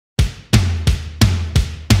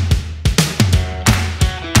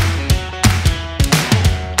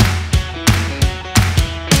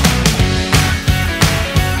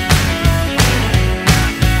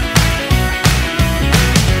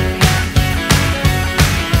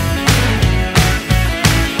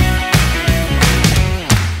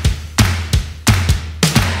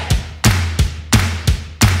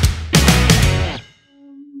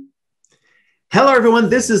Hello, everyone.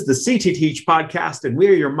 This is the CTE TEACH Podcast, and we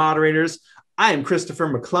are your moderators. I am Christopher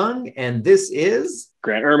McClung, and this is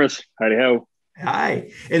Grant Ermis. Howdy ho. Hi.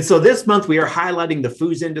 And so this month we are highlighting the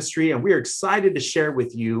foods industry, and we are excited to share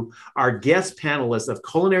with you our guest panelists of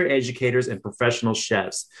culinary educators and professional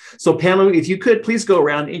chefs. So panel, if you could please go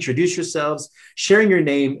around, introduce yourselves, sharing your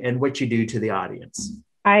name and what you do to the audience.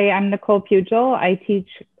 Hi, I'm Nicole Pugel. I teach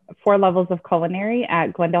 4 levels of culinary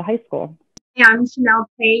at Glendale High School. Yeah, I'm Chanel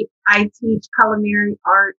Tate. I teach culinary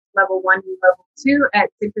art level 1 and level 2 at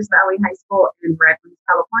Citrus Valley High School in Redlands,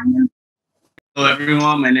 California. Hello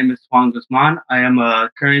everyone, my name is Juan Guzman. I am a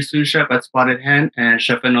curry sous chef at Spotted Hen and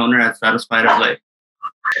chef and owner at Satisfied.LA.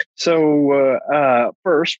 So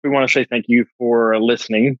first, we want to say thank you for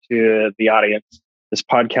listening to the audience. This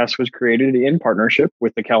podcast was created in partnership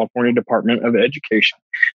with the California Department of Education.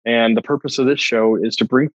 And the purpose of this show is to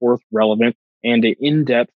bring forth relevant and an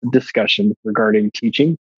in-depth discussion regarding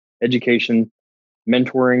teaching, education,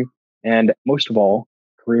 mentoring, and most of all,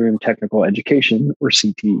 career and technical education, or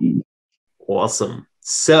CTE. Awesome.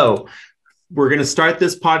 So we're going to start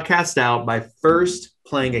this podcast out by first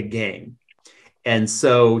playing a game. And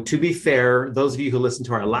so to be fair, those of you who listened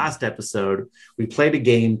to our last episode, we played a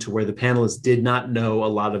game to where the panelists did not know a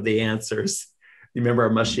lot of the answers. You remember our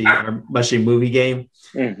mushy movie game?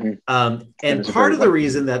 Mm-hmm. And part of the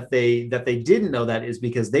reason that they didn't know that is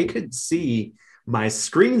because they couldn't see my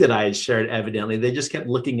screen that I had shared. Evidently, they just kept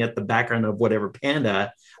looking at the background of whatever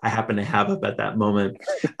panda I happen to have up at that moment.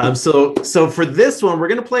 So for this one, we're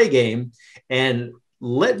going to play a game, and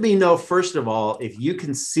let me know first of all if you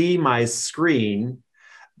can see my screen,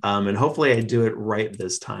 and hopefully I do it right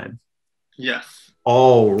this time. Yes.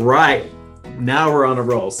 All right. Now we're on a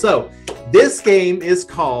roll. So this game is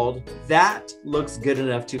called That Looks Good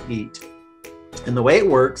Enough to Eat. And the way it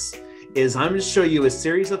works is I'm going to show you a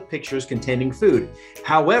series of pictures containing food.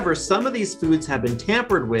 However, some of these foods have been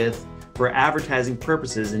tampered with for advertising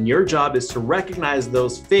purposes, and your job is to recognize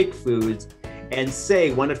those fake foods and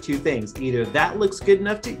say one of two things. Either that looks good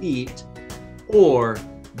enough to eat, or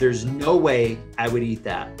there's no way I would eat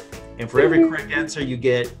that. And for every correct answer you'll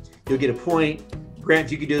get a point. Grant,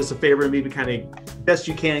 if you could do us a favor and maybe kind of best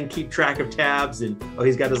you can keep track of tabs, and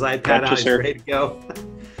he's got his iPad out, he's ready to go.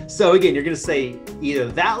 So again, you're going to say either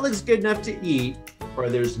that looks good enough to eat, or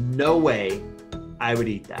there's no way I would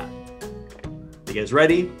eat that. You guys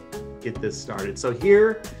ready? Get this started. So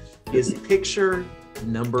here is picture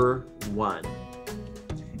number 1.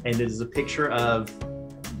 And it is a picture of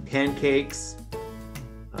pancakes,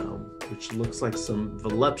 which looks like some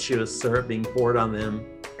voluptuous syrup being poured on them.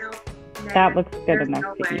 That looks good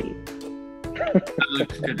enough to eat. That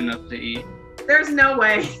looks good enough to eat. There's no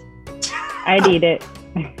way. I'd eat it.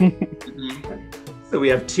 So we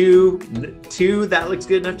have two that looks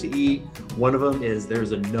good enough to eat. One of them is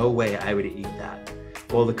there's a no way I would eat that.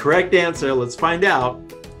 Well, the correct answer, let's find out.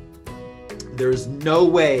 There's no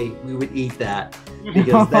way we would eat that,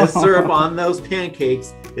 because that syrup on those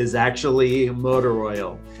pancakes is actually motor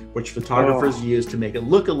oil, which photographers use to make it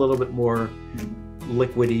look a little bit more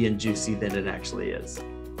liquidy and juicy than it actually is.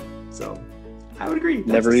 So I would agree.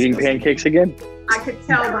 Never eating pancakes again. I could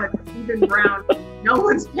tell that even brown, no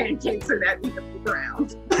one's pancakes are that evenly brown.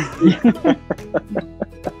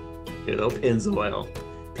 Good old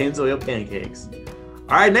Pennzoil pancakes.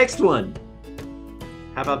 All right, next one.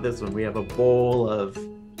 How about this one? We have a bowl of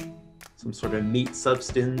some sort of meat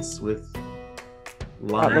substance with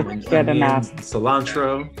lime and onions and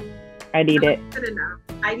cilantro. I'd eat it. Good enough.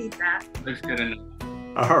 I'd eat that. Looks good enough.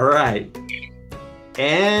 All right.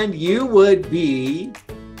 And you would be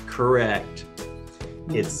correct.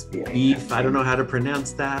 It's beef. I don't know how to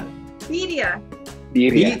pronounce that. Media.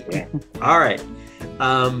 Beef. All right.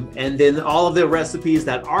 And then all of the recipes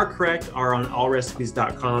that are correct are on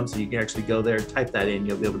allrecipes.com. So you can actually go there, type that in.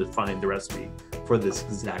 You'll be able to find the recipe for this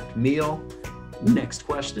exact meal. Next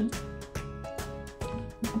question.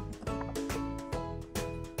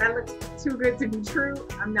 That looks too good to be true.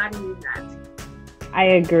 I'm not eating that. I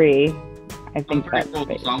agree. I think that's cool,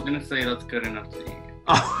 so I'm going to say that's good enough to eat.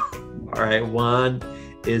 Oh, all right. One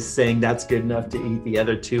is saying that's good enough to eat. The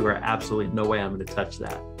other two are absolutely no way I'm going to touch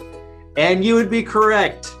that. And you would be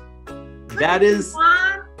correct. That is,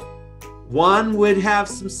 one would have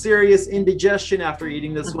some serious indigestion after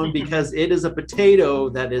eating this one, because it is a potato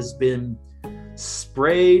that has been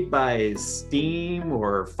sprayed by steam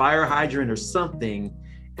or fire hydrant or something,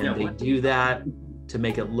 and they do that to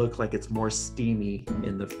make it look like it's more steamy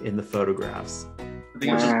in the photographs. I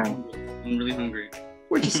think I'm really hungry.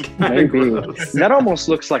 Which is kind of gross. That almost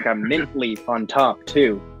looks like a mint leaf on top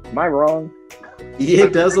too. Am I wrong? Yeah,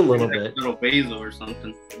 it does a little bit. Little basil or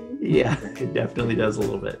something. Yeah, it definitely does a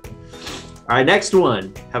little bit. All right, next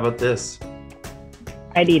one. How about this?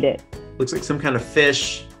 I'd eat it. Looks like some kind of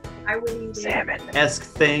fish I would eat salmon-esque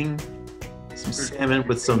thing. Some salmon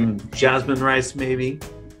with some jasmine rice, maybe.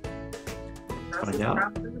 Find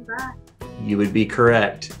out. You would be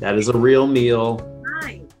correct. That is a real meal.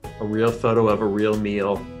 Nice. A real photo of a real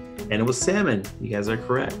meal. And it was salmon. You guys are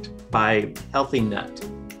correct. By Healthy Nut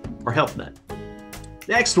or Health Nut.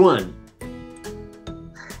 Next one.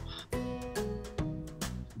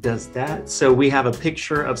 Does that. So we have a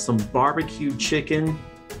picture of some barbecued chicken.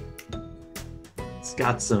 It's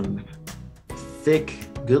got some thick,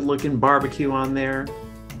 good-looking barbecue on there.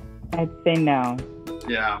 I'd say no.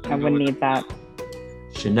 Yeah. I wouldn't eat that.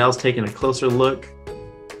 Chanel's taking a closer look.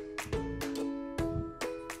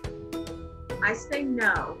 I say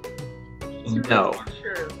no. No.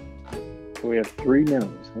 True. We have 3 no's.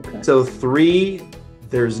 Okay. So 3,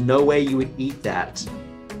 there's no way you would eat that.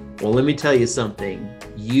 Well, let me tell you something.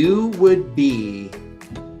 You would be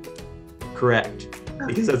correct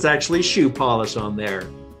because that's actually shoe polish on there.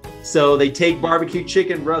 So they take barbecue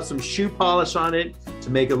chicken, rub some shoe polish on it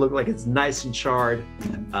to make it look like it's nice and charred.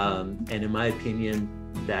 And in my opinion,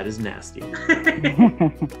 that is nasty.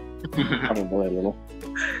 Probably a little.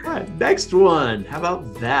 All right, next one. How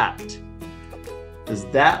about that? Does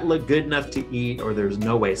that look good enough to eat or there's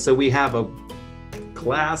no way? So we have a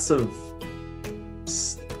glass of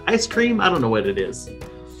ice cream. I don't know what it is.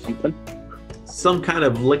 Something. Some kind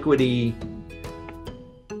of liquidy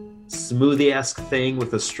smoothie-esque thing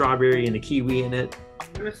with a strawberry and a kiwi in it.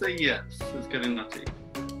 I'm going to say yes. It's good enough to eat.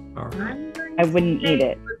 All right. I wouldn't eat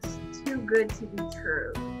it. It's too good to be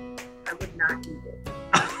true. I would not eat it.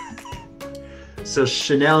 So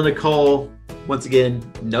Chanel and Nicole, once again,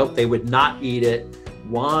 nope, they would not eat it.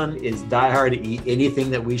 Juan is diehard to eat anything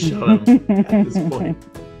that we show him at this point.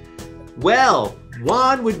 Well,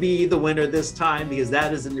 Juan would be the winner this time because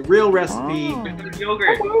that is a real recipe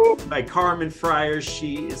Yogurt. by Carmen Fryer.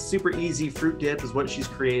 She is super easy. Fruit dip is what she's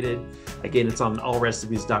created. Again, it's on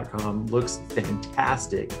allrecipes.com. Looks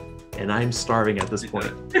fantastic. And I'm starving at this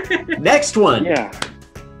point. Next one. Yeah.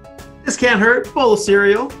 This can't hurt. Bowl of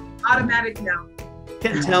cereal. Automatic no.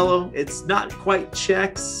 Can't tell. It's not quite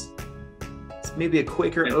Chex. It's maybe a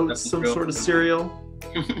Quaker Oats, some sort of cereal.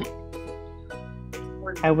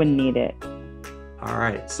 I wouldn't eat it. All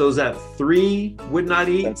right. So is that 3 would not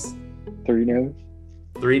eat? That's 3 no's.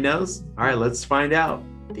 3 no's? All right. Let's find out.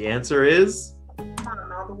 The answer is Come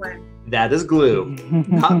on, all the way. that is glue.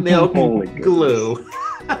 Not milk, Holy goodness. glue.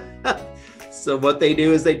 So what they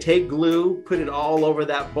do is they take glue, put it all over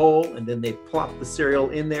that bowl, and then they plop the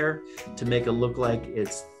cereal in there to make it look like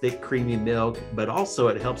it's thick, creamy milk. But also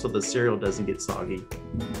it helps so the cereal doesn't get soggy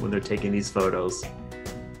when they're taking these photos.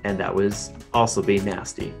 And that was also being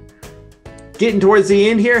nasty. Getting towards the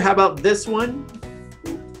end here, how about this one?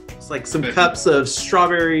 It's like some cups of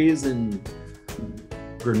strawberries and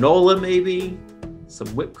granola maybe, some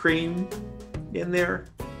whipped cream in there.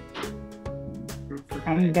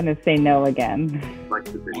 I'm going to say no again.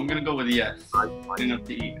 I'm going to go with yes. Good enough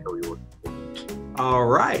to eat. All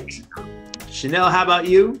right. Chanel, how about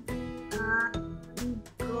you? I'm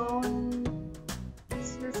going to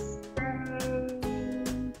say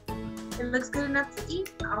it looks good enough to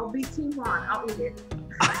eat. I'll be Team Juan. I'll eat it.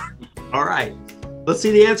 All right. Let's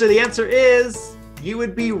see the answer. The answer is you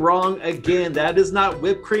would be wrong again. That is not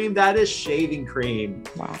whipped cream. That is shaving cream.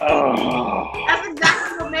 Wow. Oh. That's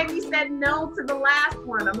exactly what made me say no to the last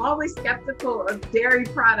one. I'm always skeptical of dairy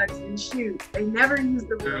products and shoes. They never use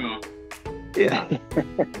the True. Yeah.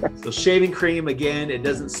 So shaving cream, again, it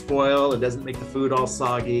doesn't spoil. It doesn't make the food all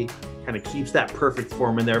soggy. Kind of keeps that perfect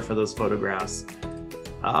form in there for those photographs.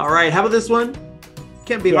 All right. How about this one?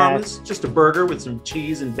 Can't be harmless. Just a burger with some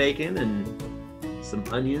cheese and bacon and some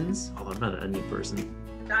onions. Oh, I'm not an onion person.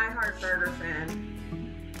 diehard burger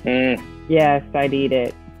fan. Yes, I'd eat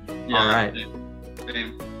it. Yeah, All right.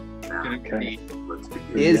 Same. Okay.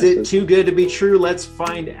 Is it too good to be true? Let's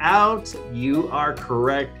find out. You are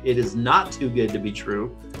correct. It is not too good to be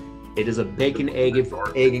true. It is a bacon, egg,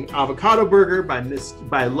 and avocado burger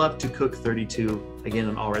by Love to Cook 32. Again,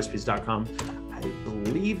 on allrecipes.com. I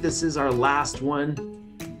believe this is our last one.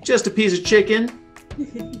 Just a piece of chicken.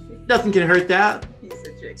 Nothing can hurt that. Piece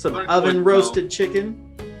of chicken. Some oven roasted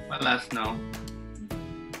chicken. My last no.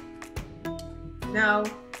 No.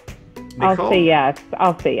 Nicole? I'll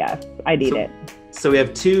say yes. I'd eat it. So we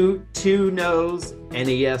have two no's and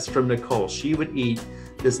a yes from Nicole. She would eat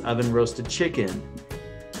this oven roasted chicken.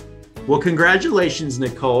 Well, congratulations,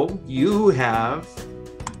 Nicole. You have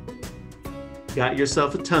got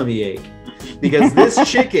yourself a tummy ache because this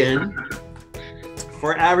chicken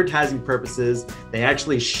for advertising purposes, they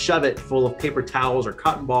actually shove it full of paper towels or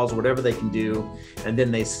cotton balls or whatever they can do. And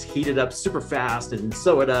then they heat it up super fast and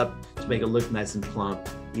sew it up to make it look nice and plump,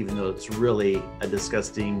 even though it's really a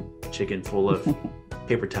disgusting chicken full of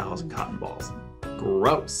paper towels and cotton balls.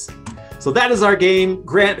 Gross. So that is our game.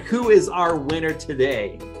 Grant, who is our winner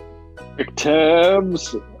today?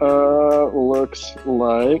 Tabs looks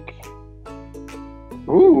like,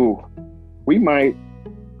 ooh, we might,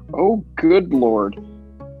 oh good Lord.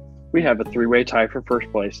 We have a 3-way tie for first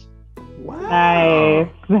place. Wow.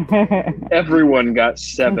 Nice. Everyone got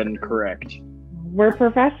 7 correct. We're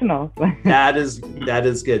professionals. That is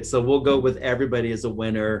good. So we'll go with everybody as a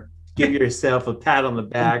winner. Give yourself a pat on the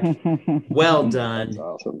back. Well done. That's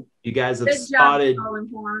awesome. You guys have Good spotted. job, Colin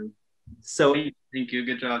Juan. So Thank you.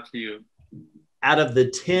 Good job to you. out of the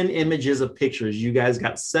 10 images of pictures, you guys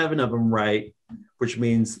got 7 of them right, which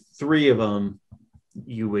means 3 of them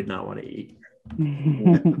you would not want to eat.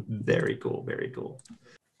 Very cool. Very cool.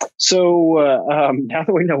 So now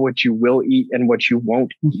that we know what you will eat and what you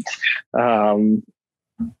won't eat,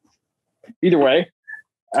 either way,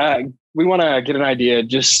 we want to get an idea.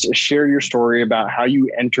 Just share your story about how you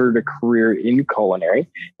entered a career in culinary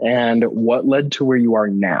and what led to where you are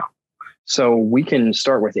now. So we can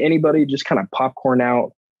start with anybody, just kind of popcorn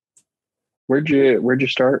out. Where'd you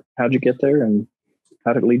start? How'd you get there? And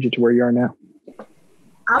how did it lead you to where you are now?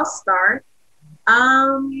 I'll start.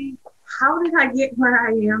 How did I get where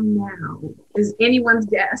I am now is anyone's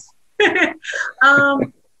guess.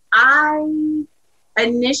 I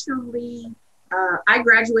initially, I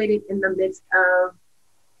graduated in the midst of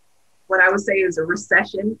what I would say is a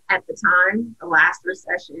recession at the time, the last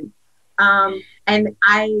recession. And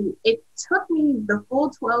it took me the full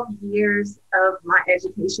 12 years of my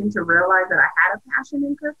education to realize that I had a passion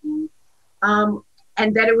in cooking,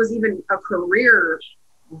 and that it was even a career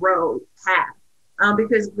road path.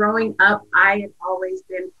 Because growing up, I had always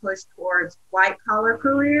been pushed towards white collar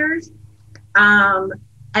careers.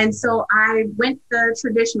 And so I went the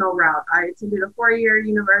traditional route. I attended a 4-year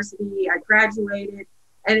university, I graduated,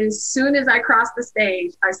 and as soon as I crossed the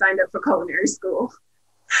stage, I signed up for culinary school.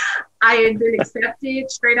 I had been accepted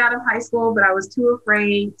straight out of high school, but I was too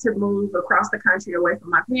afraid to move across the country away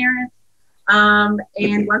from my parents.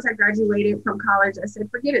 And once I graduated from college, I said,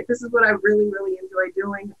 forget it. This is what I really, really enjoy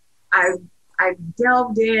doing. I've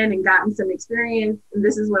delved in and gotten some experience, and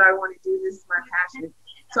this is what I want to do. This is my passion.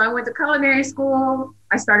 So I went to culinary school.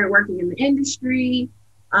 I started working in the industry.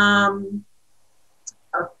 A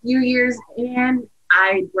few years in,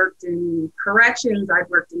 I worked in corrections. I've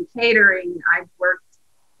worked in catering. I've worked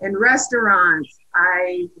in restaurants.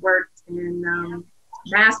 I worked in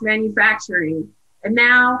mass manufacturing. And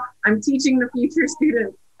now I'm teaching the future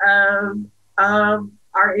students of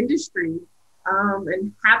our industry.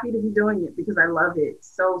 And happy to be doing it because I love it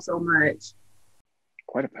so much.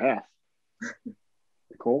 Quite a path.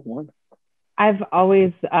 Cool one. I've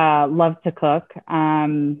always loved to cook.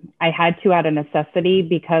 I had to out of necessity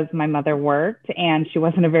because my mother worked and she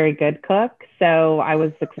wasn't a very good cook. So I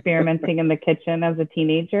was experimenting in the kitchen as a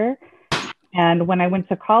teenager. And when I went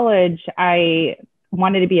to college, I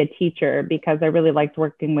wanted to be a teacher because I really liked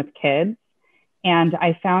working with kids. And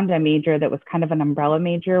I found a major that was kind of an umbrella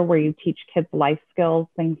major where you teach kids life skills,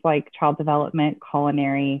 things like child development,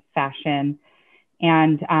 culinary, fashion,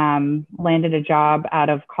 and landed a job out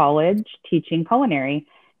of college teaching culinary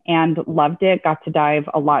and loved it, got to dive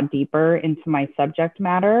a lot deeper into my subject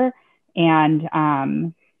matter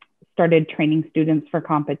and started training students for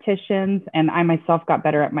competitions. And I myself got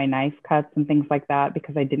better at my knife cuts and things like that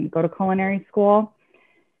because I didn't go to culinary school.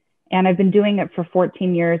 And I've been doing it for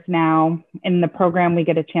 14 years now. In the program, we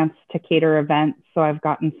get a chance to cater events. So I've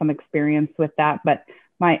gotten some experience with that. But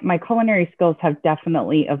my culinary skills have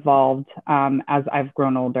definitely evolved as I've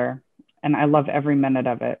grown older. And I love every minute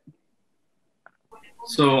of it.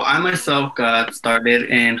 So I myself got started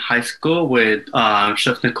in high school with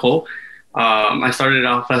Chef Nicole. I started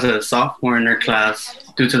off as a sophomore in her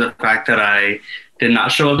class due to the fact that I did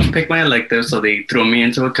not show up to pick my elective. So they threw me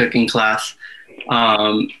into a cooking class.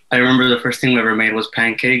 I remember the first thing we ever made was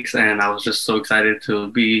pancakes, and I was just so excited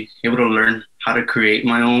to be able to learn how to create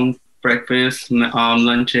my own breakfast,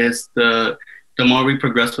 lunches. The more we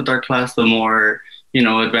progressed with our class, the more,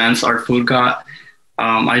 advanced our food got.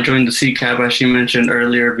 I joined the CCAP, as she mentioned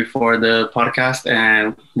earlier before the podcast,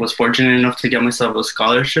 and was fortunate enough to get myself a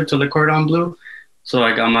scholarship to Le Cordon Bleu. So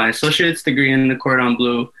I got my associate's degree in Le Cordon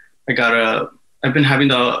Bleu. I've been having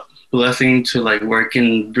the blessing to work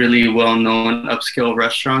in really well-known upscale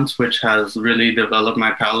restaurants, which has really developed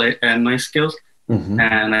my palate and my skills. Mm-hmm.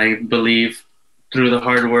 And I believe through the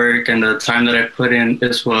hard work and the time that I put in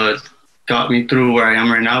is what got me through where I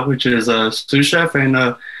am right now, which is a sous chef and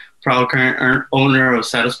a proud current owner of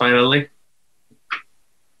Satisfied.LA.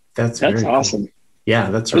 That's awesome. Cool.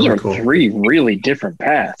 Yeah, that's Those really are cool. 3 really different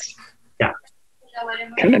paths. Yeah.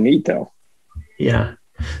 Kind of neat though. Yeah.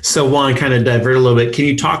 So Juan, kind of divert a little bit. Can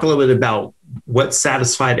you talk a little bit about what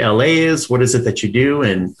Satisfied.LA is? What is it that you do?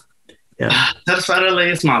 And Satisfied.LA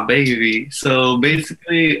is my baby. So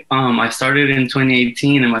basically, I started in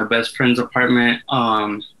 2018 in my best friend's apartment.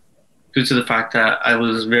 Due to the fact that I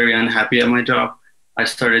was very unhappy at my job, I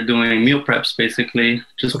started doing meal preps, basically.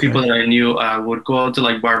 Just people that I knew. I would go out to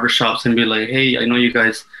like barbershops and be like, hey, I know you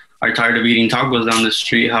guys are tired of eating tacos down the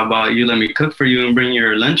street. How about you let me cook for you and bring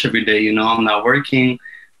your lunch every day? You know, I'm not working.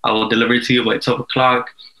 I will deliver it to you by 12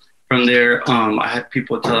 o'clock. From there, I had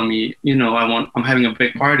people tell me, you know, I'm having a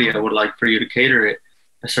big party. I would like for you to cater it.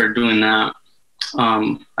 I started doing that.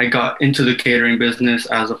 I got into the catering business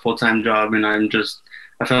as a full-time job, and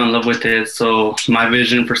I fell in love with it. So my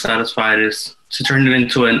vision for Satisfied is to turn it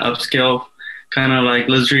into an upscale, kind of like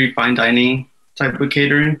luxury fine dining type of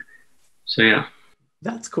catering. So yeah.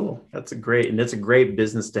 That's cool. That's a great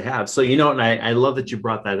business to have. So, you know, and I love that you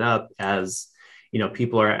brought that up, as, you know,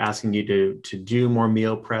 people are asking you to do more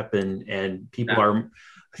meal prep, and people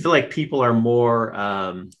I feel like people are more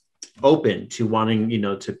open to wanting, you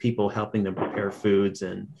know, to people helping them prepare foods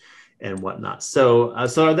and whatnot. So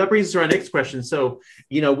that brings us to our next question. So,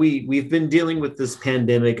 you know, we've been dealing with this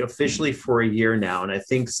pandemic officially for a year now. And I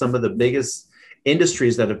think some of the biggest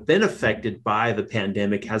industries that have been affected by the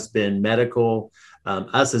pandemic has been medical,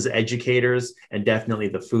 us as educators, and definitely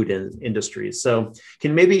the food industry. So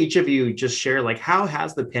can maybe each of you just share, like, how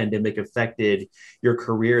has the pandemic affected your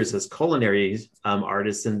careers as culinary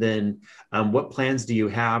artists? And then what plans do you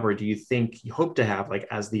have, or do you think you hope to have, like,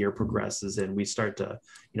 as the year progresses and we start to,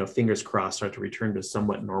 you know, fingers crossed, start to return to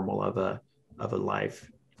somewhat normal of a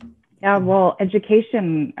life? Yeah, well,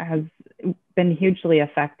 education has been hugely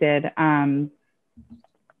affected.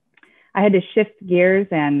 I had to shift gears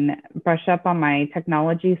and brush up on my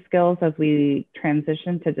technology skills as we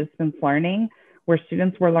transitioned to distance learning, where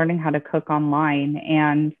students were learning how to cook online.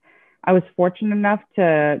 And I was fortunate enough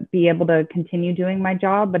to be able to continue doing my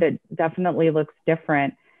job, but it definitely looks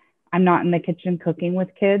different. I'm not in the kitchen cooking with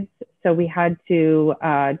kids, so we had to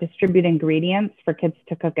distribute ingredients for kids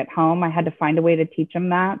to cook at home. I had to find a way to teach them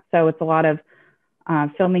that. So it's a lot of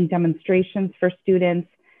filming demonstrations for students,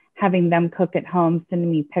 having them cook at home,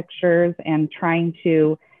 sending me pictures, and trying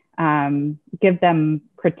to give them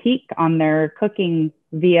critique on their cooking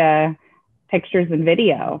via pictures and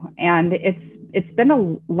video. And it's been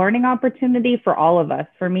a learning opportunity for all of us,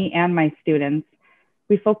 for me and my students.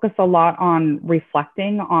 We focus a lot on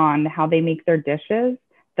reflecting on how they make their dishes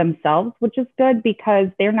themselves, which is good because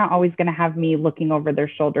they're not always going to have me looking over their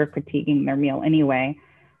shoulder critiquing their meal anyway.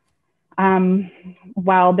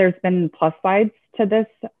 While there's been plus sides to this,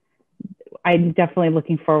 I'm definitely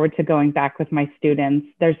looking forward to going back with my students.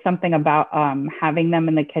 There's something about having them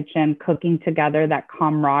in the kitchen, cooking together, that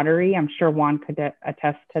camaraderie. I'm sure Juan could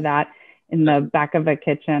attest to that in the back of a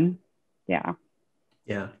kitchen. Yeah.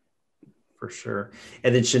 Yeah, for sure.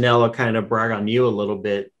 And then Chanel, I'll kind of brag on you a little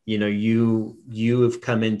bit. You know, you have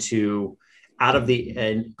come out of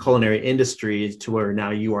the culinary industry to where now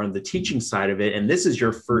you are on the teaching side of it. And this is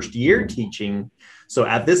your first year teaching. So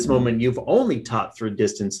at this moment, you've only taught through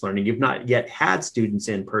distance learning. You've not yet had students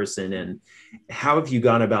in person. And how have you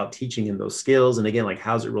gone about teaching in those skills? And again, like,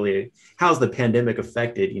 how's the pandemic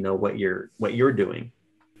affected, you know, what you're doing?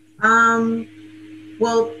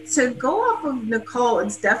 Well, to go off of Nicole,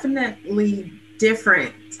 it's definitely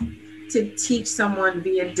different to teach someone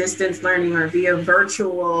via distance learning or via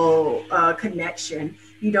virtual connection.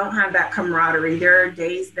 You don't have that camaraderie. There are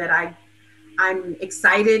days that I'm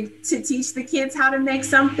excited to teach the kids how to make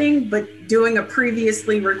something, but doing a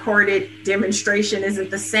previously recorded demonstration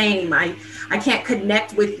isn't the same. I can't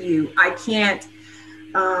connect with you. I can't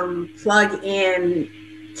plug in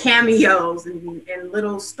cameos and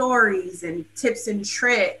little stories and tips and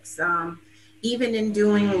tricks. Even in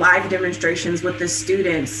doing live demonstrations with the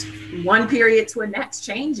students, one period to a next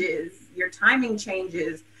changes, your timing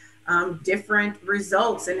changes, different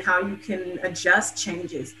results and how you can adjust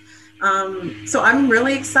changes. So I'm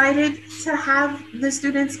really excited to have the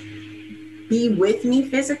students be with me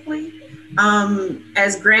physically.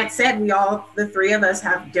 As Grant said, the three of us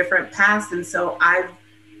have different paths. And so I've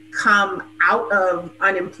come out of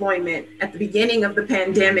unemployment at the beginning of the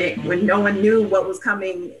pandemic when no one knew what was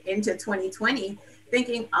coming into 2020,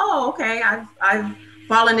 thinking, oh, okay, I've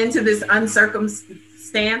fallen into this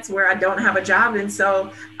stance where I don't have a job. And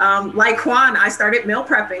so like Juan, I started meal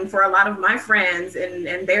prepping for a lot of my friends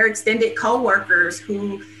and their extended coworkers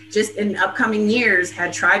who just in upcoming years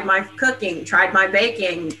had tried my cooking, tried my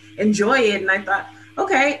baking, enjoy it. And I thought,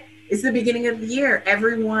 okay, it's the beginning of the year.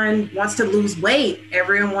 Everyone wants to lose weight.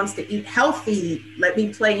 Everyone wants to eat healthy. Let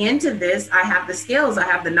me play into this. I have the skills, I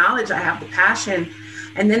have the knowledge, I have the passion.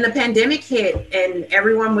 And then the pandemic hit and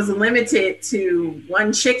everyone was limited to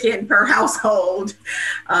one chicken per household,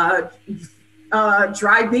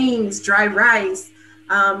 dry beans, dry rice.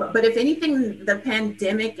 But if anything, the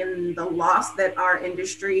pandemic and the loss that our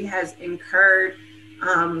industry has incurred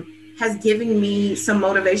has given me some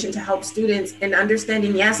motivation to help students in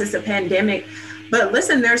understanding, yes, it's a pandemic, but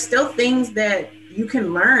listen, there's still things that you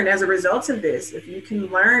can learn as a result of this. If you can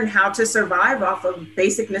learn how to survive off of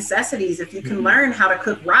basic necessities, if you can learn how to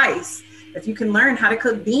cook rice, if you can learn how to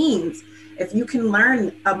cook beans, if you can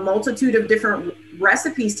learn a multitude of different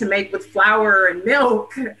recipes to make with flour and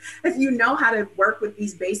milk, if you know how to work with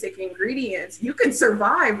these basic ingredients, you can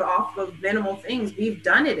survive off of minimal things. We've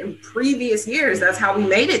done it in previous years. That's how we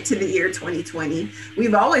made it to the year 2020.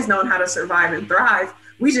 We've always known how to survive and thrive.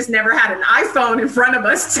 We just never had an iPhone in front of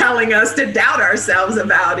us telling us to doubt ourselves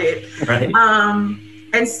about it. Right.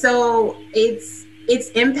 And so it's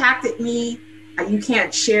impacted me. You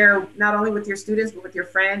can't share not only with your students, but with your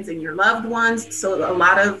friends and your loved ones. So a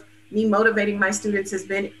lot of me motivating my students has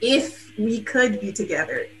been, if we could be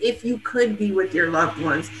together, if you could be with your loved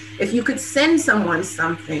ones, if you could send someone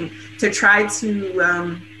something to try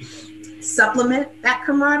to supplement that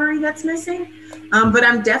camaraderie that's missing. But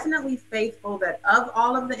I'm definitely faithful that of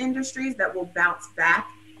all of the industries that will bounce back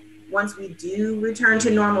once we do return to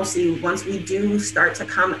normalcy, once we do start to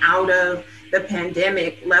come out of the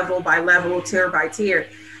pandemic level by level, tier by tier,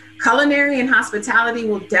 culinary and hospitality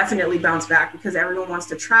will definitely bounce back because everyone wants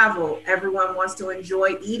to travel. Everyone wants to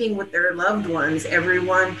enjoy eating with their loved ones.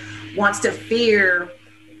 Everyone wants to feel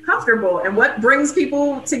comfortable. And what brings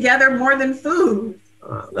people together more than food?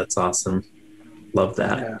 That's awesome. Love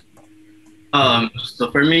that. Yeah.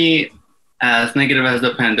 So for me, as negative as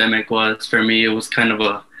the pandemic was, for me, it was kind of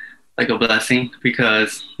a blessing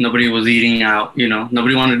because nobody was eating out,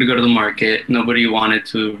 nobody wanted to go to the market. Nobody wanted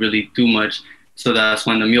to really do much. So that's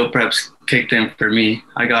when the meal preps kicked in for me.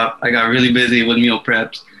 I got really busy with meal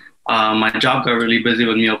preps. My job got really busy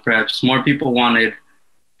with meal preps. More people wanted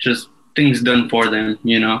just things done for them,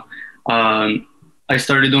 I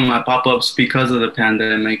started doing my pop-ups because of the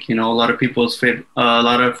pandemic. A lot of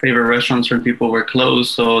favorite restaurants from people were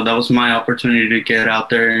closed. So that was my opportunity to get out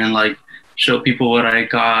there and show people what I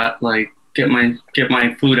got, get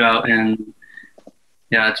my food out. And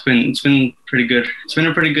yeah, it's been pretty good. It's been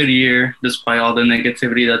a pretty good year despite all the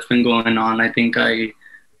negativity that's been going on. I think I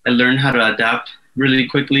learned how to adapt really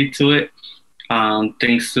quickly to it,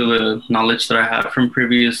 thanks to the knowledge that I have from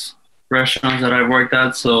previous restaurants that I've worked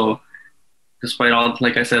at. So despite all the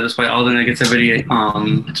negativity,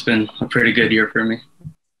 it's been a pretty good year for me.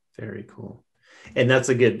 Very cool. And that's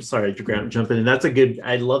a good, sorry to jump in. And that's a good,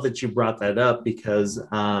 I love that you brought that up because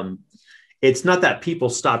it's not that people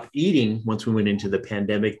stopped eating once we went into the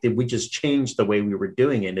pandemic. We just changed the way we were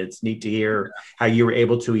doing it. It's neat to hear how you were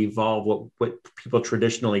able to evolve what people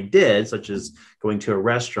traditionally did, such as going to a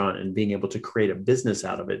restaurant and being able to create a business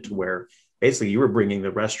out of it to where basically you were bringing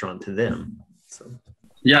the restaurant to them. So.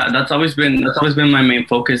 Yeah, that's always been my main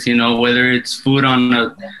focus, whether it's food on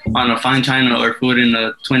a fine china or food in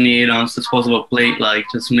a 28-ounce disposable plate,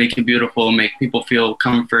 just make it beautiful, make people feel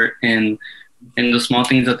comfort in the small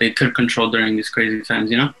things that they could control during these crazy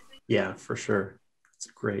times, Yeah, for sure. It's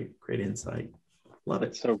a great insight. Love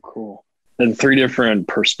it. So cool. And 3 different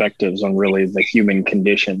perspectives on really the human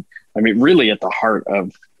condition. I mean, really at the heart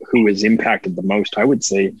of who is impacted the most, I would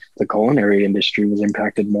say the culinary industry was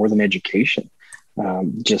impacted more than education.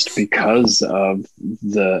 Just because of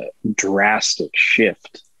the drastic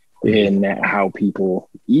shift in how people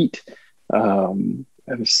eat.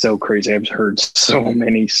 It was so crazy. I've heard so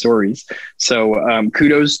many stories. So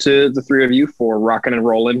kudos to the 3 of you for rocking and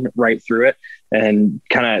rolling right through it and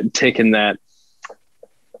kind of taking that,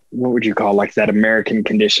 what would you call that American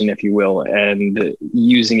condition, if you will, and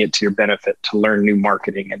using it to your benefit to learn new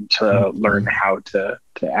marketing and to learn how to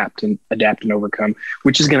adapt and overcome,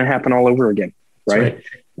 which is going to happen all over again. Right.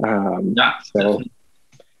 So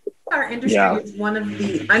our industry is one of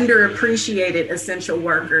the underappreciated essential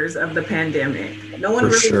workers of the pandemic. No one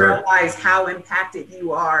really realized how impacted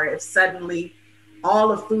you are if suddenly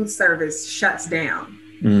all of food service shuts down.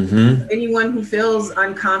 Mm-hmm. Anyone who feels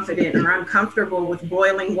unconfident or uncomfortable with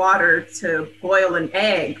boiling water to boil an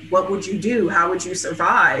egg, what would you do? How would you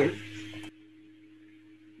survive?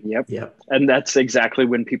 Yep. And that's exactly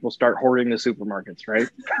when people start hoarding the supermarkets, right?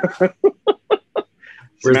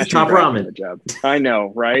 Where's the top ramen? Job. I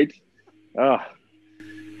know, right? Oh.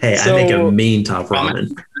 Hey, I make a mean top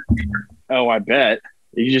ramen. Oh, I bet.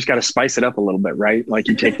 You just got to spice it up a little bit, right? Like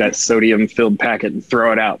you take that sodium-filled packet and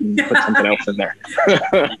throw it out and put something else in there.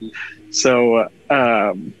 So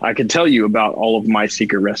I could tell you about all of my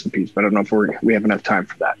secret recipes, but I don't know if we have enough time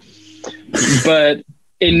for that. But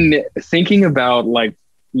in thinking about like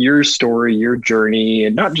your story, your journey,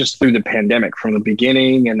 and not just through the pandemic, from the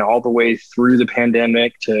beginning and all the way through the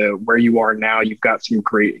pandemic to where you are now, you've got some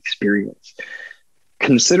great experience.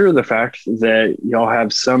 Consider the fact that y'all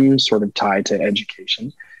have some sort of tie to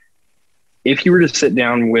education. If you were to sit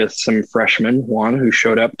down with some freshmen, Juan, who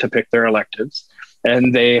showed up to pick their electives,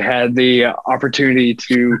 and they had the opportunity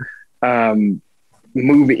to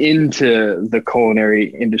move into the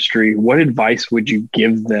culinary industry, what advice would you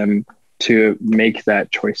give them to make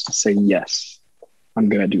that choice to say, yes, I'm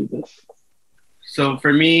going to do this? So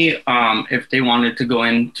for me, if they wanted to go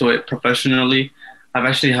into it professionally, I've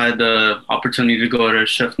actually had the opportunity to go to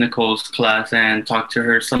Chef Nicole's class and talk to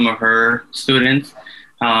her, some of her students.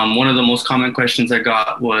 One of the most common questions I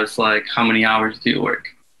got was like, how many hours do you work?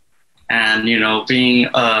 And, you know, being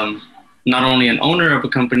not only an owner of a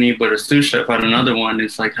company, but a sous chef at another one,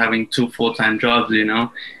 is like having 2 full-time jobs, you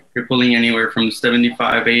know? You're pulling anywhere from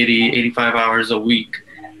 75, 80, 85 hours a week.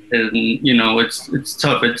 And, you know, it's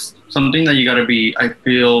tough. It's something that you got to be, I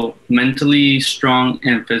feel, mentally strong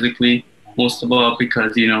and physically most of all,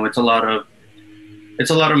 because, you know, it's a lot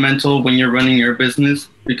of mental when you're running your business,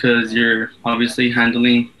 because you're obviously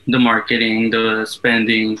handling the marketing, the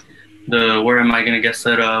spending, the where am I going to get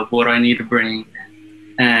set up, what I need to bring.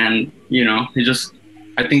 And, you know,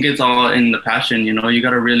 I think it's all in the passion. You know, you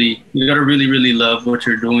gotta really love what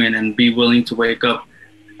you're doing and be willing to wake up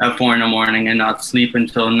at 4 a.m. and not sleep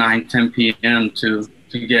until 9, 10 p.m. to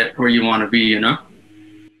get where you want to be, you know?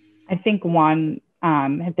 I think Juan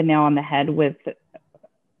hit the nail on the head with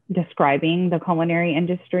describing the culinary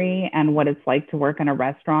industry and what it's like to work in a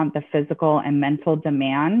restaurant, the physical and mental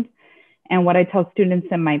demand. And what I tell students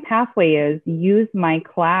in my pathway is use my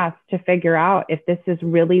class to figure out if this is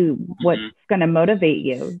really what's going to motivate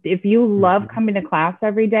you. If you love coming to class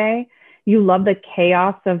every day, you love the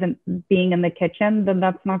chaos of being in the kitchen, then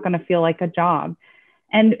that's not going to feel like a job.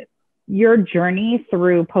 And your journey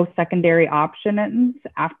through post-secondary options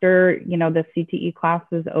after, you know, the CTE class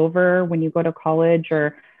is over, when you go to college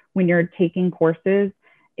or when you're taking courses,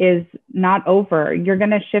 is not over. You're going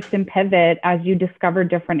to shift and pivot as you discover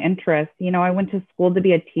different interests. You know, I went to school to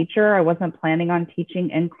be a teacher. I wasn't planning on teaching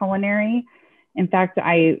in culinary. In fact,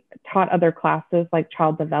 I taught other classes like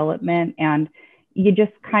child development, and you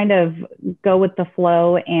just kind of go with the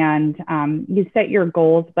flow and you set your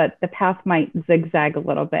goals, but the path might zigzag a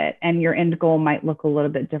little bit and your end goal might look a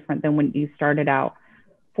little bit different than when you started out.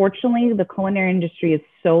 Fortunately, the culinary industry is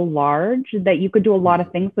so large that you could do a lot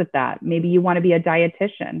of things with that. Maybe you want to be a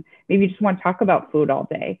dietitian. Maybe you just want to talk about food all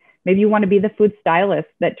day. Maybe you want to be the food stylist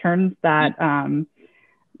that turns that,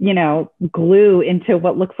 you know, glue into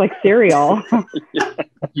what looks like cereal.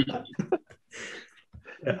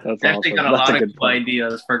 That's actually got a lot of cool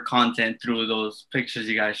ideas for content through those pictures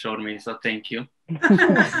you guys showed me. So thank you.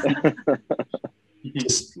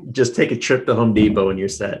 Just take a trip to Home Depot and you're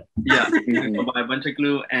set. Yeah, we'll buy a bunch of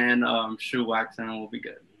glue and shoe wax and we'll be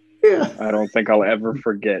good. Yeah, I don't think I'll ever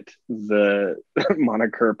forget the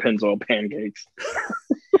Monaco Pennzoil pancakes.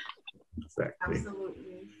 Exactly.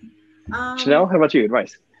 Absolutely. Chanel, how about you?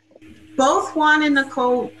 Advice? Both Juan and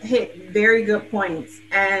Nicole hit very good points,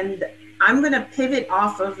 and I'm going to pivot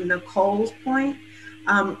off of Nicole's point.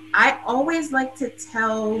 I always like to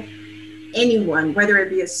tell anyone, whether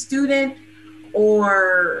it be a student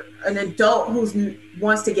or an adult who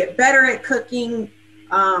wants to get better at cooking,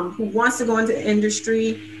 who wants to go into the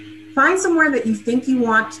industry, find somewhere that you think you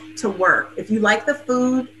want to work. If you like the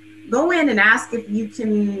food, go in and ask if you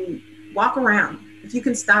can walk around, if you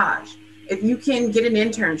can stage, if you can get an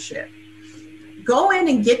internship. Go in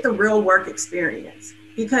and get the real work experience,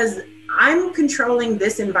 because I'm controlling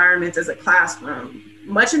this environment as a classroom,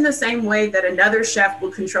 much in the same way that another chef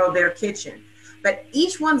will control their kitchen. But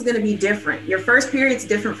each one's going to be different. Your first period's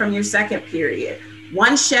different from your second period.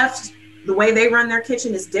 One chef, the way they run their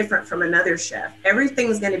kitchen is different from another chef.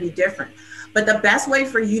 Everything's going to be different. But the best way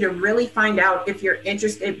for you to really find out if you're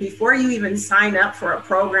interested, before you even sign up for a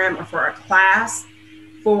program or for a class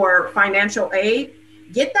for financial aid,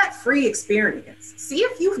 get that free experience. See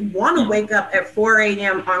if you want to wake up at 4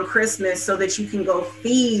 a.m. on Christmas so that you can go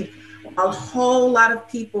feed a whole lot of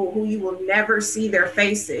people who you will never see their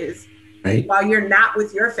faces, right, while you're not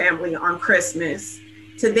with your family on Christmas,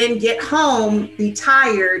 to then get home, be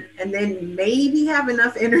tired, and then maybe have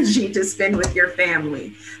enough energy to spend with your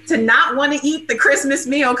family, to not want to eat the Christmas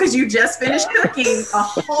meal because you just finished cooking a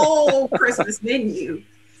whole Christmas menu.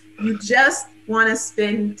 You just want to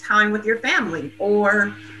spend time with your family,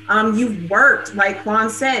 or you've worked, like Juan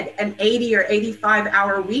said, an 80 or 85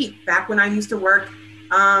 hour week. Back when I used to work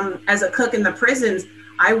as a cook in the prisons,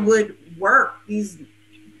 I would work these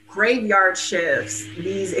graveyard shifts,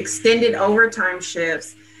 these extended overtime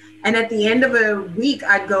shifts. And at the end of a week,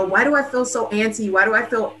 I'd go, why do I feel so antsy? Why do I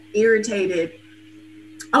feel irritated?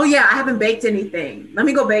 Oh yeah, I haven't baked anything. Let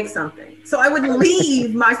me go bake something. So I would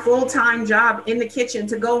leave my full-time job in the kitchen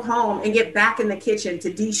to go home and get back in the kitchen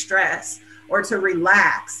to de-stress or to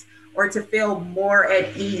relax or to feel more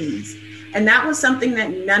at ease. And that was something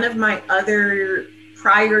that none of my other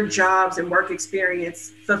prior jobs and work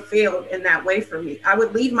experience fulfilled in that way for me. I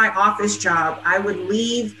would leave my office job. I would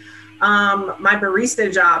leave my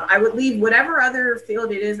barista job. I would leave whatever other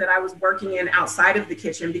field it is that I was working in outside of the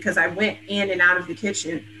kitchen, because I went in and out of the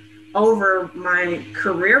kitchen over my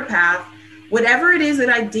career path. Whatever it is that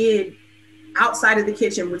I did outside of the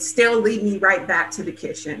kitchen would still lead me right back to the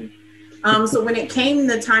kitchen. So when it came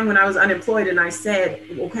the time when I was unemployed and I said,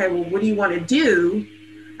 okay, well, what do you want to do?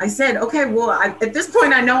 I said, okay, well, at this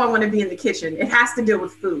point, I know I want to be in the kitchen. It has to deal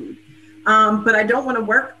with food. But I don't want to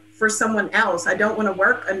work for someone else. I don't want to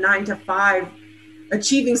work a 9 to 5,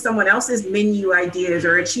 achieving someone else's menu ideas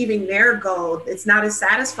or achieving their goal. It's not as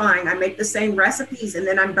satisfying. I make the same recipes and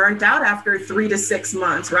then I'm burnt out after 3 to 6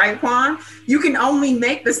 months, right, Juan? You can only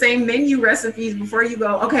make the same menu recipes before you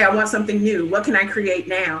go, okay, I want something new. What can I create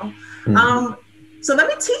now? Mm-hmm. So let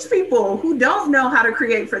me teach people who don't know how to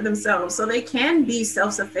create for themselves so they can be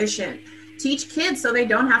self-sufficient. Teach kids so they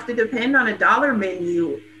don't have to depend on a dollar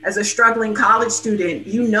menu. As a struggling college student,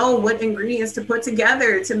 you know what ingredients to put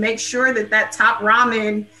together to make sure that that top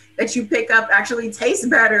ramen that you pick up actually tastes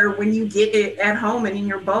better when you get it at home and in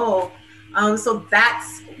your bowl. So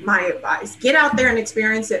that's my advice. Get out there and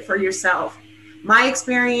experience it for yourself. My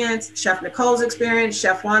experience, Chef Nicole's experience,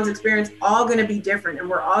 Chef Juan's experience, all going to be different, and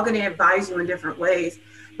we're all going to advise you in different ways.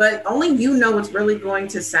 But only you know what's really going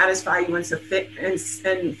to satisfy you and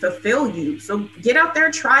fulfill you. So get out there,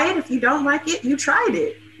 try it. If you don't like it, you tried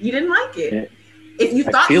it. You didn't like it. If you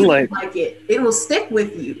thought you didn't like it, it will stick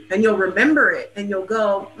with you, and you'll remember it, and you'll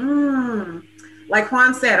go, like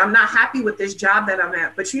Juan said, I'm not happy with this job that I'm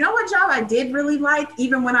at. But you know what job I did really like,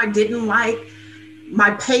 even when I didn't like my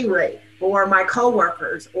pay rate or my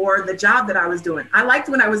coworkers or the job that I was doing? I liked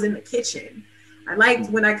when I was in the kitchen. I liked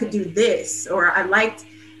when I could do this, or I liked,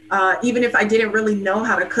 even if I didn't really know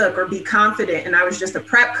how to cook or be confident and I was just a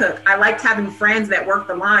prep cook, I liked having friends that worked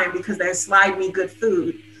the line because they slide me good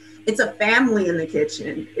food. It's a family in the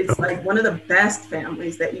kitchen. It's like one of the best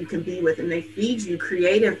families that you can be with, and they feed you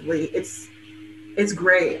creatively. It's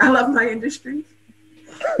great. I love my industry.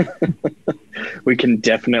 We can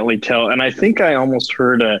definitely tell. And I think I almost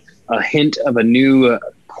heard a hint of a new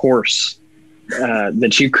course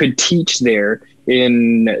that you could teach there,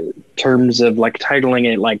 in terms of like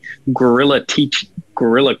titling it like guerrilla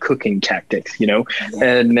cooking tactics, you know.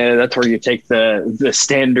 And that's where you take the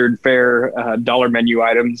standard fare dollar menu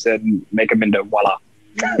items and make them into voila.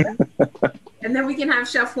 And then we can have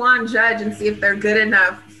Chef Juan judge and see if they're good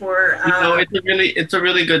enough for. It's a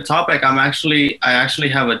really good topic. I actually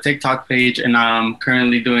have a TikTok page, and I'm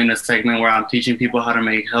currently doing a segment where I'm teaching people how to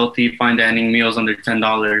make healthy, fine dining meals under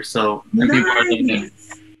 $10. So nice. People are loving it.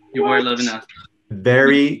 People are loving us.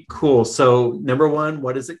 Very cool. So number one,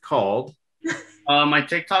 what is it called? My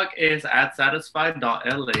TikTok is at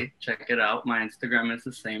Satisfied.LA. Check it out. My Instagram is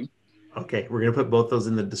the same. Okay, we're gonna put both those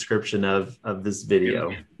in the description of this video.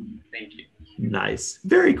 Thank you. Nice.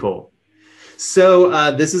 Very cool.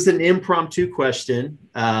 So this is an impromptu question.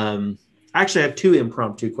 Actually, I have two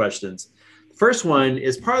impromptu questions. The first one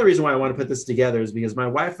is part of the reason why I want to put this together is because my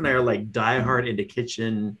wife and I are like diehard into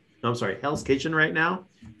Hell's Kitchen right now.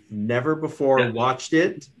 Never before watched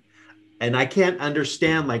it. And I can't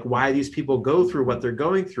understand like why these people go through what they're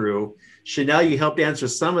going through. Chanel, you helped answer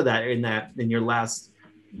some of that in your last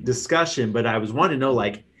discussion, but I was wanting to know,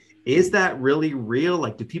 like, is that really real?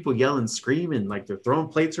 Like, do people yell and scream and like they're throwing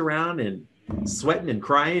plates around and sweating and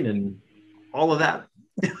crying and all of that?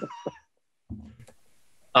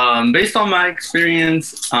 Based on my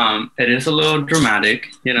experience, it is a little dramatic.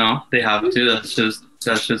 You know, they have to. That's just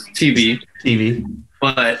TV.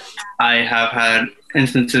 But I have had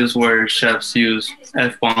instances where chefs use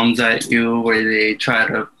F-bombs at you, where they try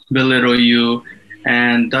to belittle you,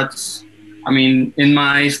 and that's. I mean, in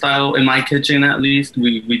my style, in my kitchen at least,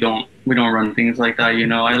 we don't run things like that. You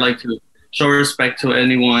know, I like to show respect to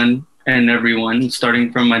anyone and everyone,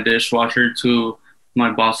 starting from my dishwasher to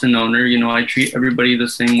my boss and owner. You know, I treat everybody the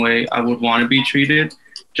same way I would want to be treated,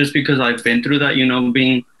 just because I've been through that. You know,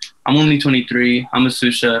 I'm only 23. I'm a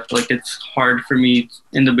sous chef. Like, it's hard for me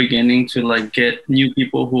in the beginning to like get new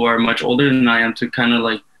people who are much older than I am to kind of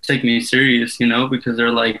like take me serious, you know, because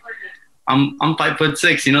they're like, I'm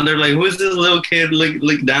 5'6", you know, they're like, who is this little kid?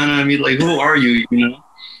 Look down at me, like, who are you, you know?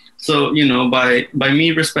 So, you know, by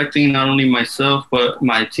me respecting not only myself but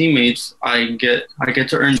my teammates, I get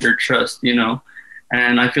to earn their trust, you know.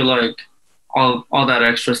 And I feel like all that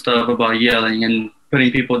extra stuff about yelling and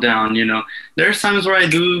putting people down, you know, there's times where I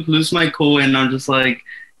do lose my cool and I'm just like,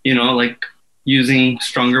 you know, like using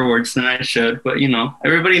stronger words than I should. But, you know,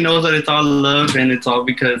 everybody knows that it's all love and it's all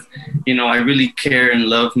because, you know, I really care and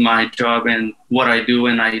love my job and what I do.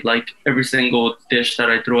 And I like every single dish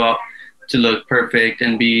that I throw out to look perfect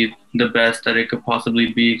and be the best that it could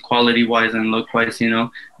possibly be, quality-wise and look-wise, you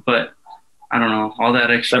know. But I don't know, all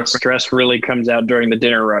that extra. That stress really comes out during the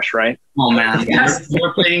dinner rush, right? Oh, man.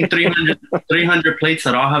 We're plating 300 plates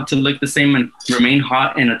that all have to look the same and remain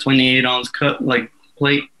hot in a 28-ounce cup, like,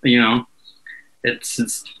 plate, you know.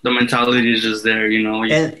 It's the mentality is just there, you know.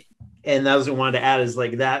 And that was what I wanted to add is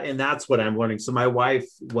like that. And that's what I'm wondering. So my wife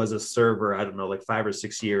was a server, I don't know, like 5 or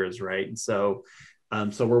 6 years, right? And so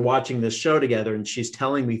we're watching this show together and she's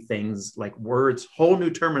telling me things like words, whole new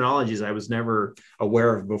terminologies I was never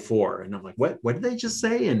aware of before. And I'm like, what did they just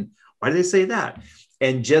say? And why did they say that?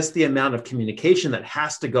 And just the amount of communication that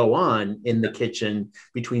has to go on in the kitchen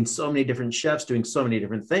between so many different chefs doing so many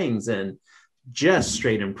different things, and just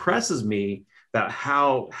straight impresses me about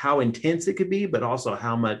how intense it could be, but also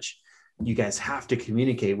how much you guys have to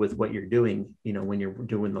communicate with what you're doing, you know, when you're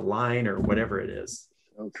doing the line or whatever it is.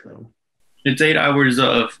 Okay. It's 8 hours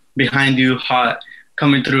of behind you, hot,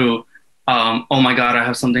 coming through. Oh my God, I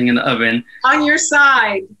have something in the oven. On your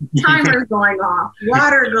side, timer's going off,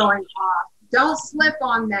 water going off. Don't slip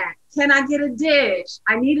on that. Can I get a dish?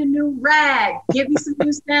 I need a new rag. Give me some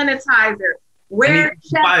new sanitizer. Where's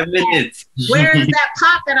 5 minutes? Where is that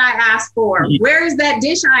pot that I asked for? Where is that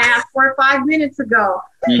dish I asked for 5 minutes ago?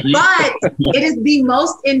 Mm-hmm. But it is the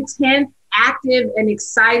most intense, active, and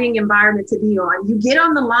exciting environment to be on. You get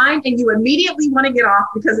on the line and you immediately want to get off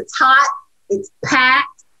because it's hot, it's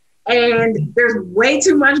packed, and there's way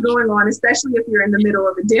too much going on, especially if you're in the middle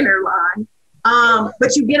of a dinner line.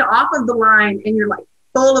 But you get off of the line and you're like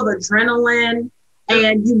full of adrenaline,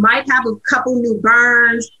 and you might have a couple new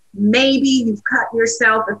burns. Maybe you've cut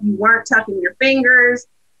yourself if you weren't tucking your fingers.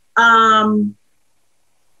 You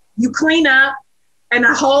clean up, and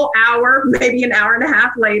a whole hour, maybe an hour and a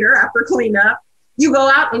half later after cleanup, you go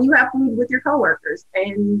out and you have food with your coworkers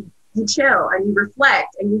and you chill and you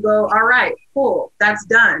reflect and you go, all right, cool, that's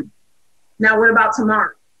done. Now what about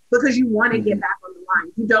tomorrow? Because you want to get back on the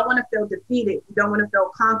line. You don't want to feel defeated. You don't want to feel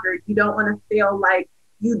conquered. You don't want to feel like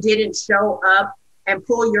you didn't show up and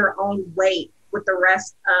pull your own weight with the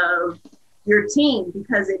rest of your team,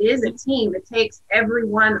 because it is a team. It takes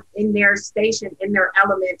everyone in their station, in their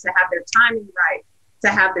element, to have their timing right, to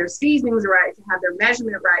have their seasonings right, to have their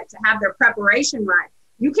measurement right, to have their preparation right.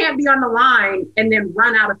 You can't be on the line and then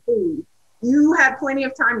run out of food. You had plenty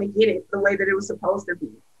of time to get it the way that it was supposed to be.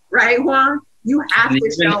 Right, Juan? You have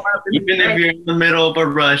to show up. Even if you're in the middle of a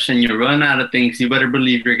rush and you run out of things, you better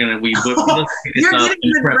believe you're going to weave. You're getting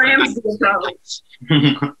the Ramsay approach.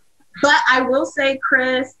 But I will say,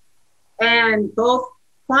 Chris, and both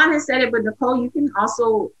Juan has said it, but Nicole, you can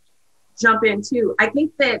also jump in too. I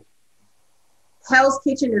think that Hell's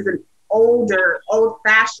Kitchen is an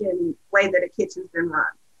old-fashioned way that a kitchen's been run.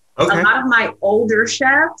 Okay. A lot of my older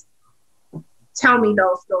chefs tell me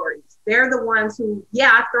those stories. They're the ones who,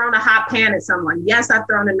 yeah, I've thrown a hot pan at someone. Yes, I've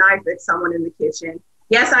thrown a knife at someone in the kitchen.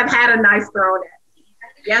 Yes, I've had a knife thrown at me.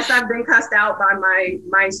 Yes, I've been cussed out by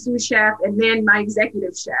my sous chef and then my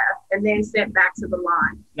executive chef and then sent back to the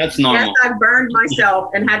line. That's normal. Yes, I've burned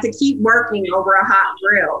myself and had to keep working over a hot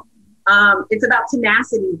grill. It's about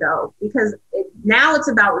tenacity though, because now it's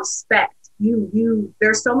about respect.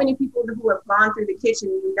 There's so many people who have gone through the kitchen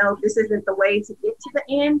and you know this isn't the way to get to the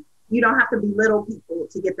end. You don't have to belittle people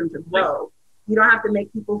to get them to grow. You don't have to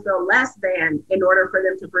make people feel less than in order for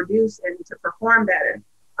them to produce and to perform better.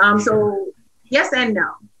 So yes and no.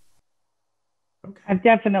 Okay. I've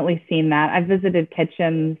definitely seen that. I've visited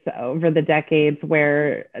kitchens over the decades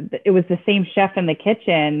where it was the same chef in the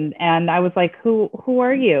kitchen. And I was like, who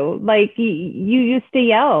are you? Like you used to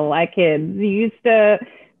yell at kids. You used to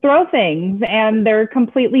throw things and they're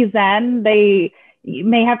completely zen. You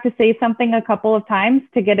may have to say something a couple of times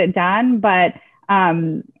to get it done. But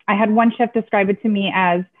I had one chef describe it to me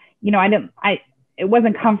as, you know, it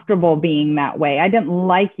wasn't comfortable being that way. I didn't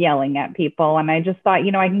like yelling at people. And I just thought,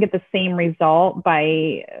 I can get the same result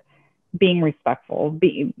by being respectful,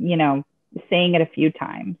 saying it a few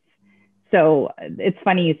times. So it's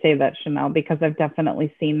funny you say that, Chanel, because I've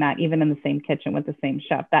definitely seen that even in the same kitchen with the same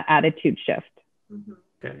chef, that attitude shift.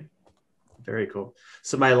 Okay. Very cool.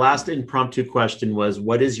 So my last impromptu question was,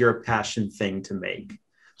 what is your passion thing to make?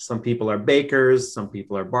 Some people are bakers, some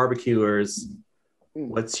people are barbecuers.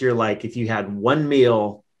 What's your, if you had one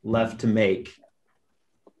meal left to make,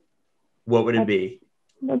 what would it be?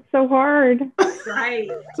 That's so hard. Right.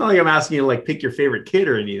 It's not like I'm asking you to pick your favorite kid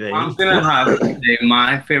or anything. I'm gonna have to say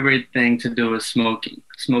my favorite thing to do is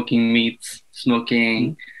smoking meats,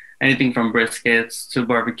 smoking anything from briskets to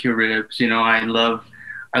barbecue ribs. I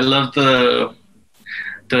love the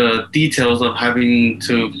details of having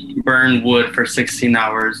to burn wood for 16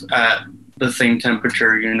 hours at the same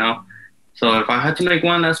temperature. So if I had to make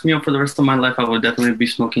one last meal for the rest of my life, I would definitely be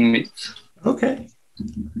smoking meats. Okay.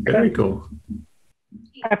 Very cool.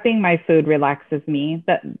 Prepping my food relaxes me.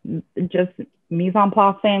 That just mise en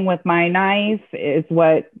placing with my knife is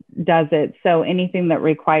what does it. So anything that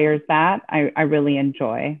requires that, I really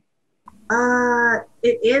enjoy.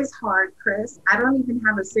 It is hard, Chris. I don't even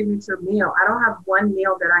have a signature meal. I don't have one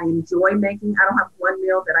meal that I enjoy making. I don't have one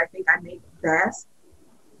meal that I think I make best.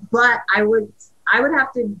 But I would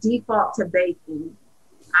have to default to baking.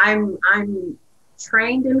 I'm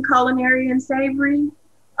trained in culinary and savory.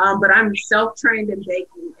 But I'm self-trained in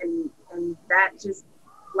baking, and that just,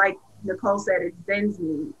 like Nicole said, it sends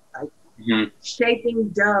me, shaping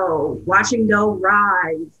dough, watching dough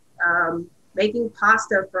rise, making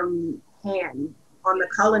pasta from hand on the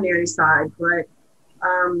culinary side, but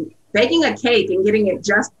baking a cake and getting it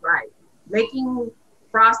just right, making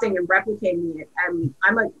frosting and replicating it.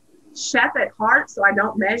 I'm a chef at heart, so I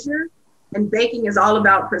don't measure, and baking is all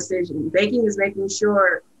about precision. Baking is making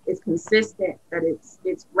sure it's consistent, that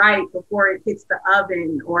it's right before it hits the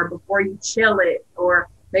oven or before you chill it, or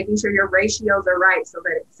making sure your ratios are right so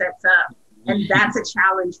that it sets up. And that's a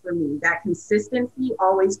challenge for me. That consistency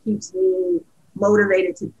always keeps me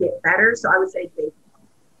motivated to get better. So I would say baking.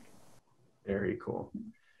 Very cool.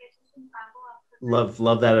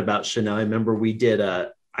 Love that about Chanel. I remember we did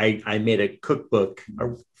I made a cookbook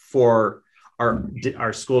for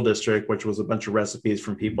our school district, which was a bunch of recipes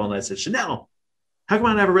from people. And I said, Chanel, how come I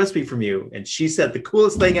don't have a recipe from you? And she said the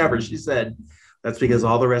coolest thing ever. She said, that's because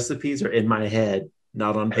all the recipes are in my head,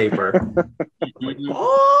 not on paper. I'm like,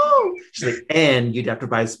 oh, she's like, and you'd have to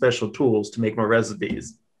buy special tools to make more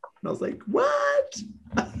recipes. And I was like, what?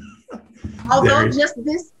 Although just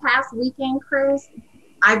this past weekend, Chris,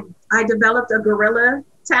 I developed a guerrilla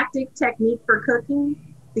technique for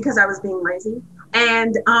cooking because I was being lazy.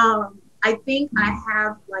 And I think I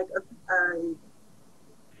have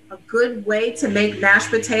a good way to make mashed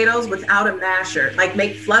potatoes without a masher,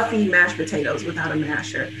 make fluffy mashed potatoes without a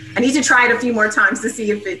masher. I need to try it a few more times to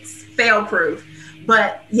see if it's fail-proof.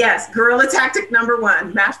 But yes, guerrilla tactic number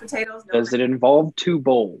 1, mashed potatoes. Does it involve 2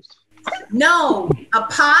 bowls? No, a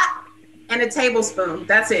pot and a tablespoon.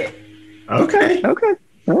 That's it. Okay. All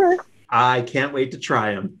right. I can't wait to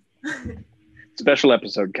try them. Special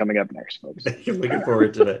episode coming up next, folks. Looking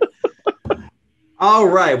forward to it. All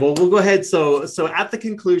right. Well, we'll go ahead. So at the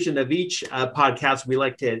conclusion of each podcast, we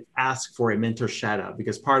like to ask for a mentor shout out,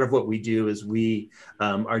 because part of what we do is we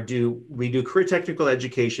do career technical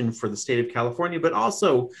education for the state of California, but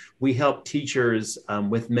also we help teachers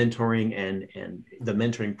with mentoring and the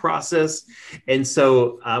mentoring process. And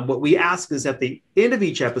so what we ask is at the end of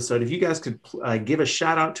each episode, if you guys could give a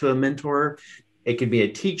shout out to a mentor. It could be a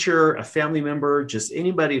teacher, a family member, just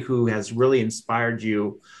anybody who has really inspired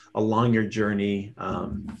you along your journey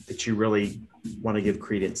that you really want to give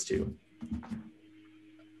credence to.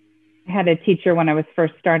 I had a teacher when I was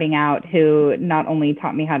first starting out who not only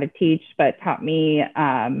taught me how to teach, but taught me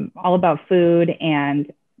all about food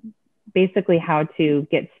and basically how to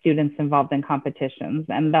get students involved in competitions.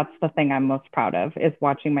 And that's the thing I'm most proud of, is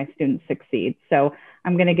watching my students succeed. So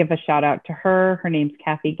I'm going to give a shout out to her. Her name's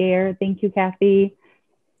Kathy Gayer. Thank you, Kathy.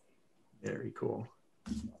 Very cool.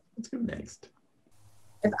 Let's go next.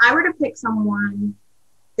 If I were to pick someone,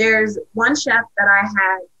 there's one chef that I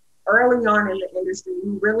had early on in the industry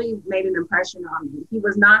who really made an impression on me. He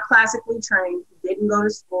was not classically trained. He didn't go to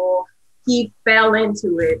school. He fell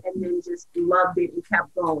into it and then just loved it and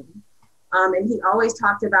kept going. And he always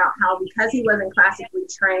talked about how, because he wasn't classically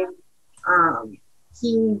trained,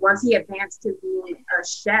 once he advanced to being a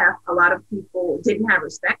chef, a lot of people didn't have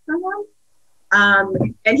respect for him.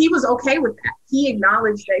 And he was okay with that. He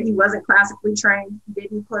acknowledged that he wasn't classically trained. He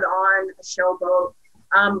didn't put on a showboat,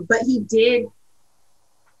 but he did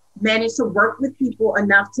managed to work with people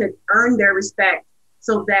enough to earn their respect,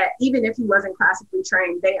 so that even if he wasn't classically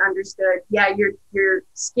trained, they understood, yeah, you're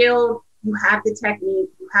skilled, you have the technique,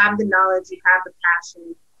 you have the knowledge, you have the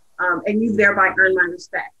passion, and you thereby earn my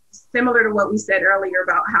respect. Similar to what we said earlier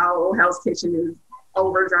about how Hell's Kitchen is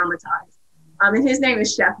over dramatized. And his name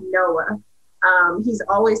is Chef Noah. He's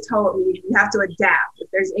always told me, you have to adapt.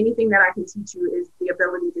 If there's anything that I can teach you, is the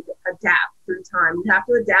ability to adapt through time. You have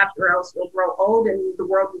to adapt, or else you'll grow old and the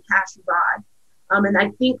world will pass you by. And I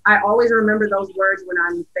think I always remember those words when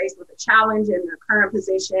I'm faced with a challenge in the current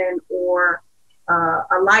position, or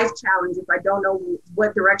a life challenge. If I don't know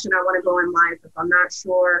what direction I want to go in life, if I'm not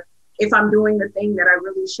sure if I'm doing the thing that I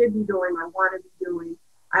really should be doing, I want to be doing,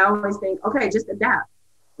 I always think, okay, just adapt.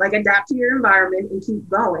 Like, adapt to your environment and keep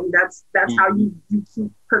going. That's how you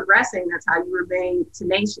keep progressing. That's how you remain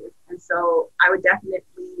tenacious. And so I would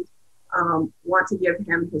definitely want to give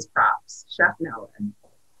him his props, Chef Noah.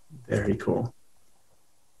 Very cool.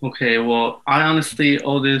 Okay, well, I honestly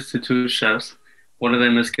owe this to two chefs. One of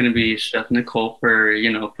them is going to be Chef Nicole for,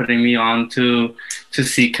 putting me on to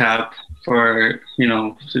CCAP. For,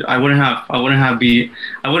 I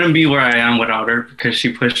wouldn't be where I am without her, because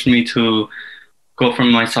she pushed me to go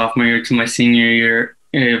from my sophomore year to my senior year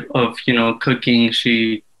of, cooking.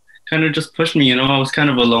 She kind of just pushed me, I was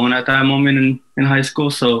kind of alone at that moment in high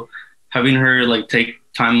school. So having her take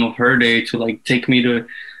time of her day to take me to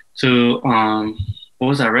what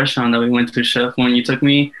was that restaurant that we went to, Chef, when you took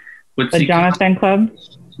me with the Jonathan Club?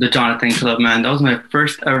 The Jonathan Club, man. That was my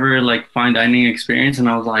first ever fine dining experience. And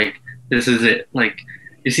I was like, this is it.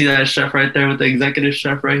 You see that chef right there with the executive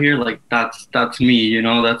chef right here? That's me,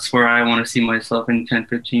 that's where I want to see myself in 10,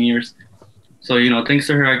 15 years. So, thanks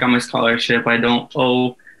to her, I got my scholarship. I don't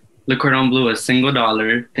owe Le Cordon Bleu a single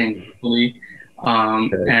dollar, thankfully.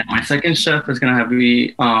 And my second chef is going to have to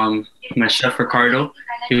be my chef, Ricardo.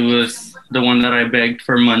 He was the one that I begged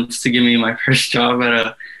for months to give me my first job at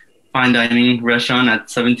a fine dining restaurant at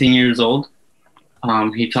 17 years old.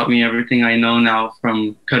 He taught me everything I know now,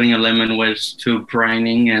 from cutting a lemon wedge to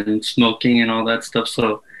brining and smoking and all that stuff.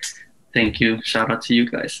 So thank you. Shout out to you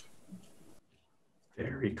guys.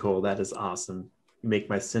 Very cool. That is awesome. You make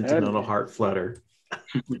my sentimental heart flutter.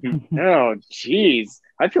 Oh, geez.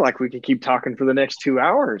 I feel like we could keep talking for the next 2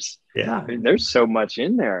 hours. Yeah. I mean, there's so much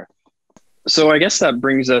in there. So I guess that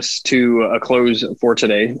brings us to a close for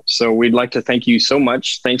today. So we'd like to thank you so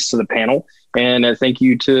much. Thanks to the panel. And thank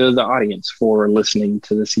you to the audience for listening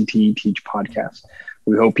to the CTE Teach podcast.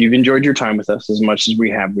 We hope you've enjoyed your time with us as much as we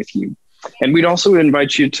have with you. And we'd also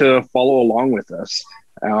invite you to follow along with us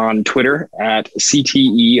on Twitter at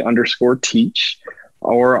CTE_Teach,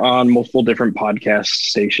 or on multiple different podcast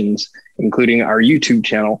stations, including our YouTube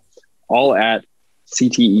channel, all at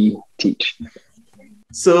CTE Teach.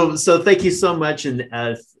 So thank you so much, and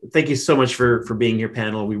thank you so much for being here,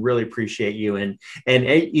 panel. We really appreciate you. And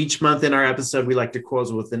each month in our episode, we like to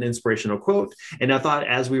close with an inspirational quote. And I thought,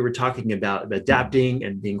 as we were talking about adapting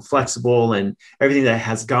and being flexible and everything that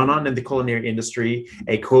has gone on in the culinary industry,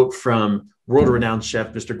 a quote from world-renowned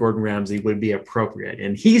chef Mr. Gordon Ramsay would be appropriate.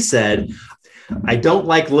 And he said, "I don't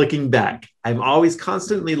like looking back. I'm always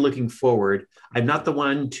constantly looking forward. I'm not the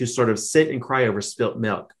one to sort of sit and cry over spilt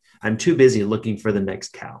milk. I'm too busy looking for the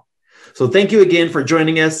next cow." So thank you again for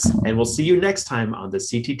joining us, and we'll see you next time on the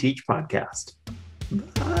CTE Teach podcast.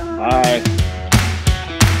 Bye. Bye.